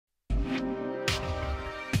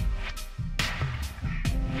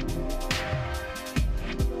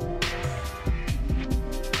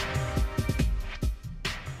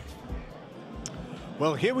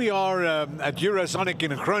Well, here we are at Eurosonic in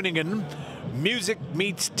Groningen. Music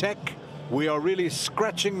meets tech. We are really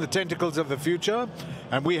scratching the tentacles of the future,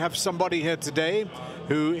 and we have somebody here today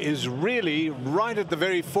who is really right at the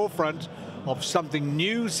very forefront of something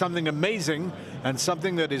new, something amazing, and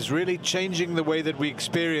something that is really changing the way that we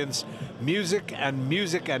experience music and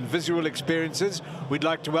visual experiences. We'd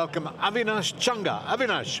like to welcome Avinash Changa.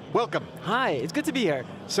 Avinash, welcome. Hi, it's good to be here.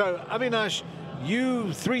 So, Avinash,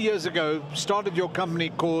 you 3 years ago started your company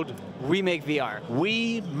called WeMakeVR.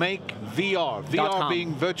 WeMakeVR. VR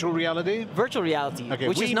being virtual reality? Virtual reality, okay,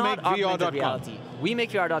 which is not augmented reality.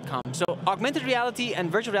 WeMakeVR.com. So augmented reality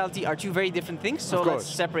and virtual reality are two very different things, so let's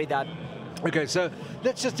separate that. Okay, so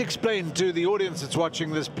let's just explain to the audience that's watching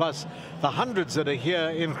this, plus the hundreds that are here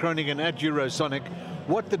in Groningen at Eurosonic,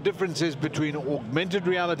 what the difference is between augmented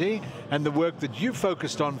reality and the work that you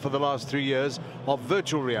focused on for the last 3 years of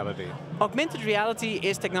virtual reality. Augmented reality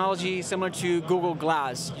is technology similar to Google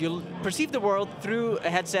Glass. You perceive the world through a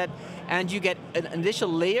headset and you get an initial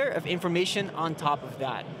layer of information on top of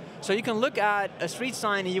that. So you can look at a street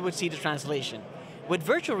sign and you would see the translation. With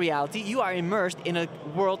virtual reality, you are immersed in a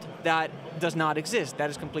world that does not exist, that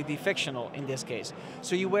is completely fictional in this case.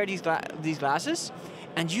 So you wear these glasses,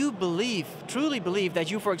 and you truly believe that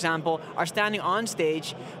you, for example, are standing on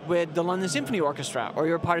stage with the London Symphony Orchestra, or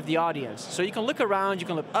you're part of the audience. So you can look around, you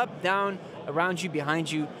can look up, down, around you, behind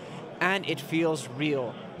you, and it feels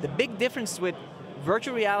real. The big difference with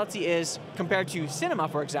virtual reality is, compared to cinema,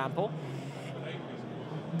 for example,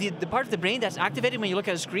 the part of the brain that's activated when you look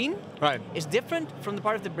at a screen is different from the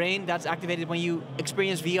part of the brain that's activated when you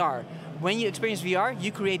experience VR. When you experience VR,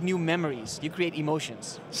 you create new memories, you create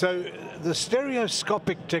emotions. So the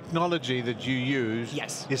stereoscopic technology that you use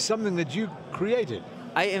is something that you created.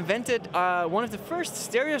 I invented one of the first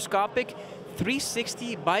stereoscopic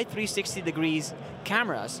 360 by 360 degrees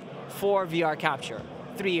cameras for VR capture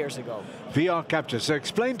 3 years ago. VR capture, so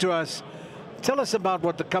explain to us, tell us about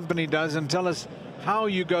what the company does and tell us how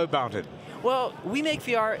you go about it. Well,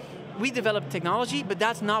 WeMakeVR, we develop technology, but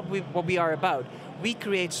that's not what we are about. We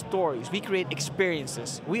create stories, we create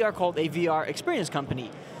experiences. We are called a VR experience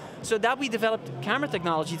company. So that we developed camera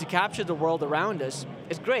technology to capture the world around us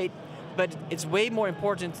is great, but it's way more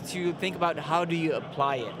important to think about how do you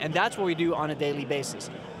apply it. And that's what we do on a daily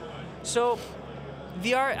basis. So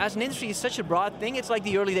VR as an industry is such a broad thing, it's like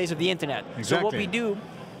the early days of the internet. Exactly. So what we do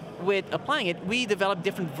with applying it, we develop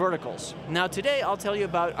different verticals. Now today I'll tell you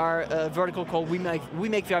about our vertical called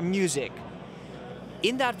WeMakeVR Music.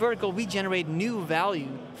 In that vertical we generate new value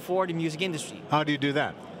for the music industry. How do you do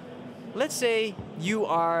that? Let's say you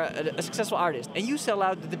are a successful artist and you sell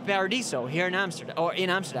out the Paradiso here in Amsterdam, or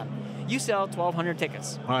in Amsterdam. You sell 1,200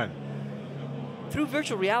 tickets. Right. Through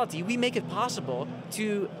virtual reality we make it possible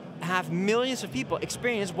to have millions of people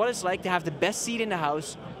experience what it's like to have the best seat in the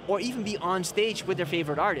house or even be on stage with their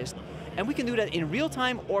favorite artist. And we can do that in real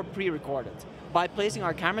time or pre-recorded by placing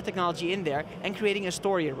our camera technology in there and creating a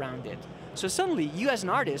story around it. So suddenly, you as an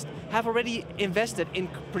artist have already invested in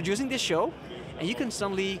producing this show, and you can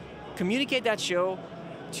suddenly communicate that show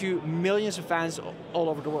to millions of fans all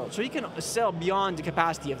over the world. So you can sell beyond the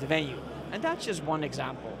capacity of the venue. And that's just one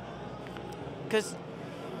example. Because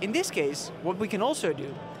in this case, what we can also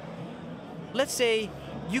do, let's say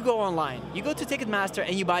you go online, you go to Ticketmaster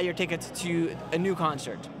and you buy your ticket to a new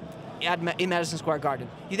concert in Madison Square Garden.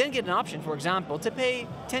 You then get an option, for example, to pay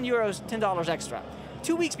 $10 extra.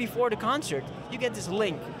 2 weeks before the concert, you get this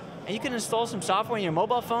link, and you can install some software on your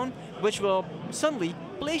mobile phone, which will suddenly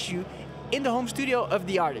place you in the home studio of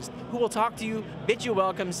the artist, who will talk to you, bid you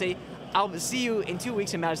welcome, say, I'll see you in 2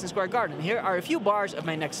 weeks in Madison Square Garden. Here are a few bars of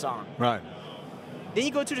my next song. Right. Then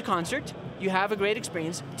you go to the concert, you have a great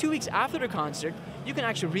experience. 2 weeks after the concert, you can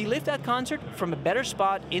actually relive that concert from a better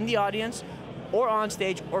spot in the audience, or on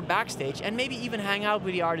stage, or backstage, and maybe even hang out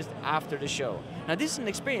with the artist after the show. Now this is an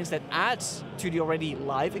experience that adds to the already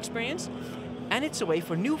live experience, and it's a way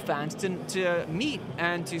for new fans to meet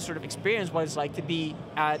and to sort of experience what it's like to be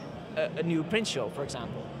at a new Prince show, for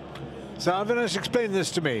example. So Avinash, explain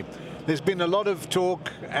this to me. There's been a lot of talk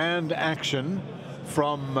and action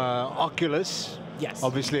from Oculus,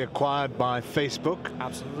 obviously acquired by Facebook.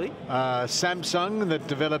 Absolutely. Samsung that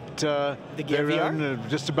developed the Gear their VR. own,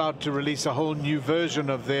 just about to release a whole new version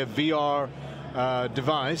of their VR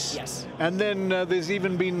device. Yes. And then there's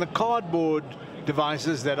even been the cardboard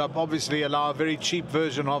devices that obviously allow a very cheap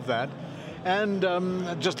version of that. And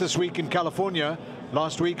just this week in California,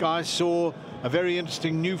 last week I saw a very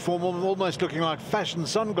interesting new form, almost looking like fashion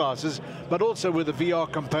sunglasses, but also with a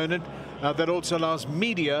VR component that also allows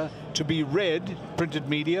media to be read, printed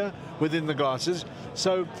media, within the glasses.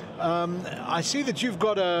 So I see that you've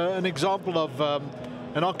got an example of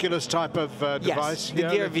an Oculus type of device. The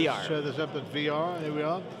Gear Let's just VR. show this up as VR. Here we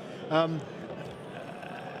are.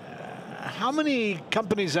 How many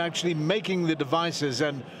companies are actually making the devices,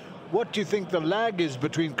 and what do you think the lag is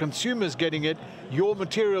between consumers getting it, your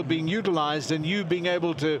material being utilized, and you being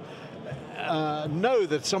able to know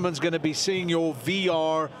that someone's going to be seeing your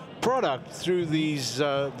VR product through these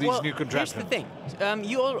new contraptions? Here's the thing.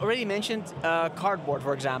 You already mentioned cardboard,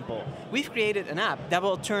 for example. We've created an app that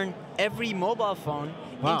will turn every mobile phone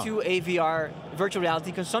into a VR virtual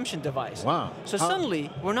reality consumption device. Wow. So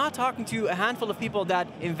suddenly, we're not talking to a handful of people that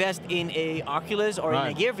invest in a Oculus or in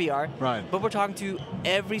a Gear VR, but we're talking to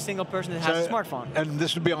every single person that has a smartphone. And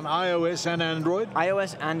this would be on iOS and Android?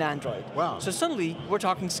 iOS and Android. Wow. So suddenly, we're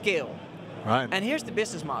talking scale. Right. And here's the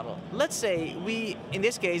business model. Let's say in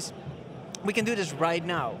this case, we can do this right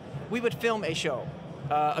now. We would film a show,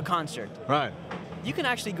 a concert. Right. You can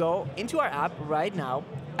actually go into our app right now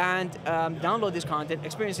and download this content,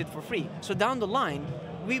 experience it for free. So down the line,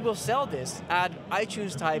 we will sell this at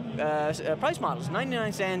iTunes type price models,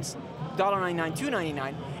 99 cents, $1.99,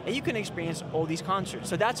 $2.99, and you can experience all these concerts.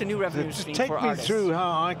 So that's a new revenue stream for artists. Take me through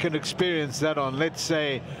how I can experience that on, let's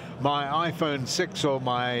say, my iPhone 6 or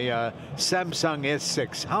my Samsung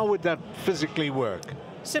S6. How would that physically work?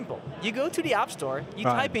 Simple. You go to the App Store, you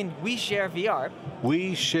type in We Share VR.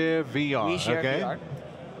 We Share VR. We Share VR.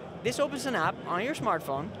 This opens an app on your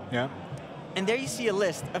smartphone. Yeah. And there you see a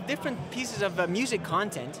list of different pieces of music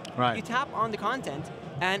content. Right. You tap on the content,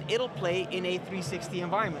 and it'll play in a 360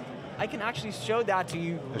 environment. I can actually show that to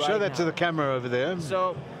you right Show that now. to the camera over there.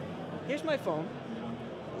 So, here's my phone.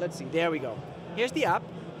 Let's see, there we go. Here's the app.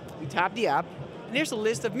 We tap the app, and here's a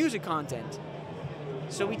list of music content.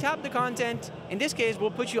 So we tap the content. In this case,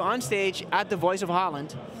 we'll put you on stage at the Voice of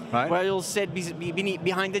Holland, where you'll sit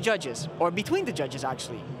behind the judges, or between the judges,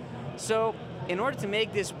 actually. So, in order to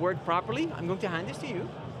make this work properly, I'm going to hand this to you.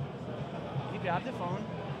 You grab the phone.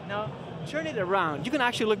 Now, turn it around. You can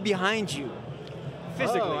actually look behind you,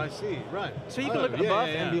 physically. Oh, I see, right. So you can look above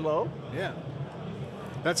and below. Yeah.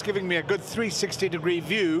 That's giving me a good 360-degree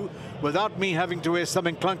view without me having to wear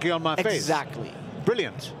something clunky on my face. Exactly.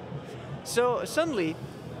 Brilliant. So suddenly,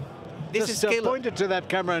 this is scalable. Point it to that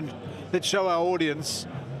camera and let's show our audience.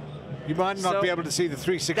 You might not be able to see the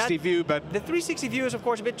 360 view, but... The 360 view is, of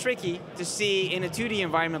course, a bit tricky to see in a 2D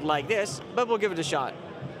environment like this, but we'll give it a shot.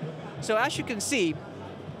 So as you can see,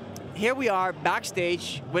 here we are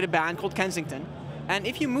backstage with a band called Kensington, and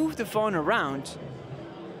if you move the phone around,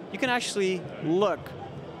 you can actually look.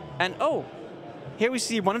 And here we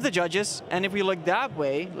see one of the judges, and if we look that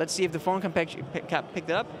way, let's see if the phone can pick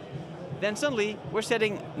it up, then suddenly we're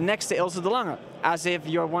sitting next to Ilse de Lange, as if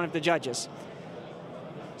you're one of the judges.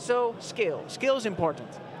 So scale is important.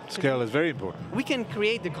 Scale is very important. We can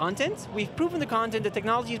create the content, we've proven the content, the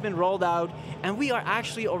technology has been rolled out, and we are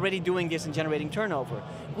actually already doing this and generating turnover.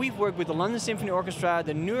 We've worked with the London Symphony Orchestra,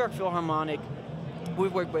 the New York Philharmonic,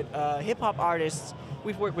 we've worked with hip-hop artists,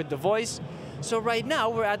 we've worked with The Voice. So right now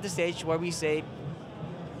we're at the stage where we say,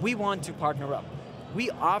 we want to partner up. We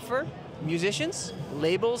offer musicians,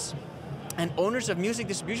 labels, and owners of music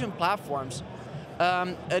distribution platforms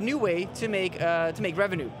a new way to make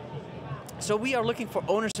revenue. So we are looking for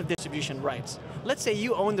owners of distribution rights. Let's say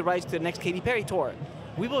you own the rights to the next Katy Perry tour.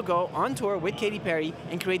 We will go on tour with Katy Perry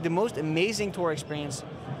and create the most amazing tour experience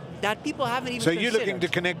that people haven't even considered. So you're looking to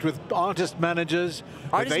connect with artist managers,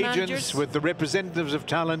 with agents, with the representatives of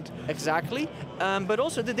talent. Exactly, but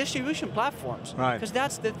also the distribution platforms. Right. Because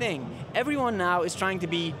that's the thing. Everyone now is trying to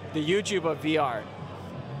be the YouTube of VR.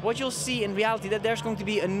 What you'll see in reality that there's going to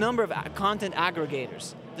be a number of content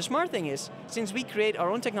aggregators. The smart thing is, since we create our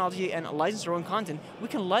own technology and license our own content, we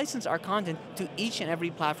can license our content to each and every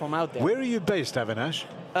platform out there. Where are you based, Avinash?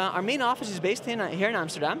 Our main office is based here in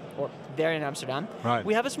Amsterdam, or there in Amsterdam. Right.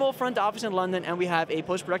 We have a small front office in London, and we have a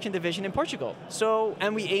post-production division in Portugal. So,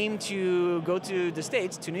 and we aim to go to the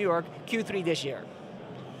States, to New York, Q3 this year.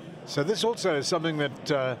 So this also is something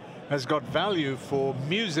that has got value for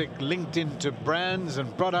music linked into brands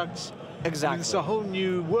and products. Exactly. I mean, it's a whole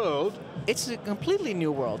new world. It's a completely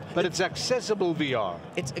new world. But it's accessible VR.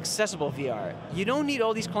 It's accessible VR. You don't need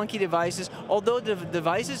all these clunky devices, although the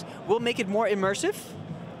devices will make it more immersive.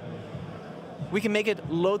 We can make it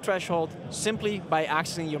low threshold simply by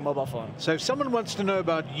accessing your mobile phone. So if someone wants to know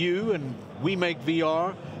about you and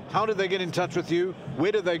WeMakeVR, how do they get in touch with you?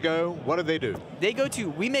 Where do they go? What do they do? They go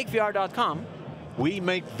to WeMakeVR.com.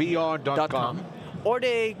 WeMakeVR.com. Or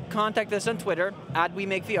they contact us on Twitter at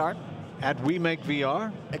WeMakeVR. At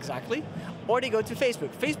WeMakeVR. Exactly. Or they go to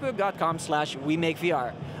Facebook,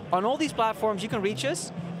 Facebook.com/WeMakeVR. On all these platforms, you can reach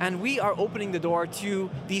us, and we are opening the door to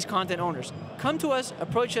these content owners. Come to us,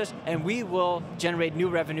 approach us, and we will generate new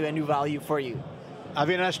revenue and new value for you.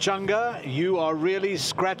 Avinash Changa, you are really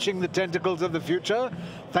scratching the tentacles of the future.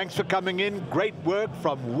 Thanks for coming in. Great work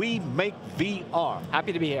from WeMakeVR.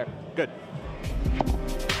 Happy to be here. Good.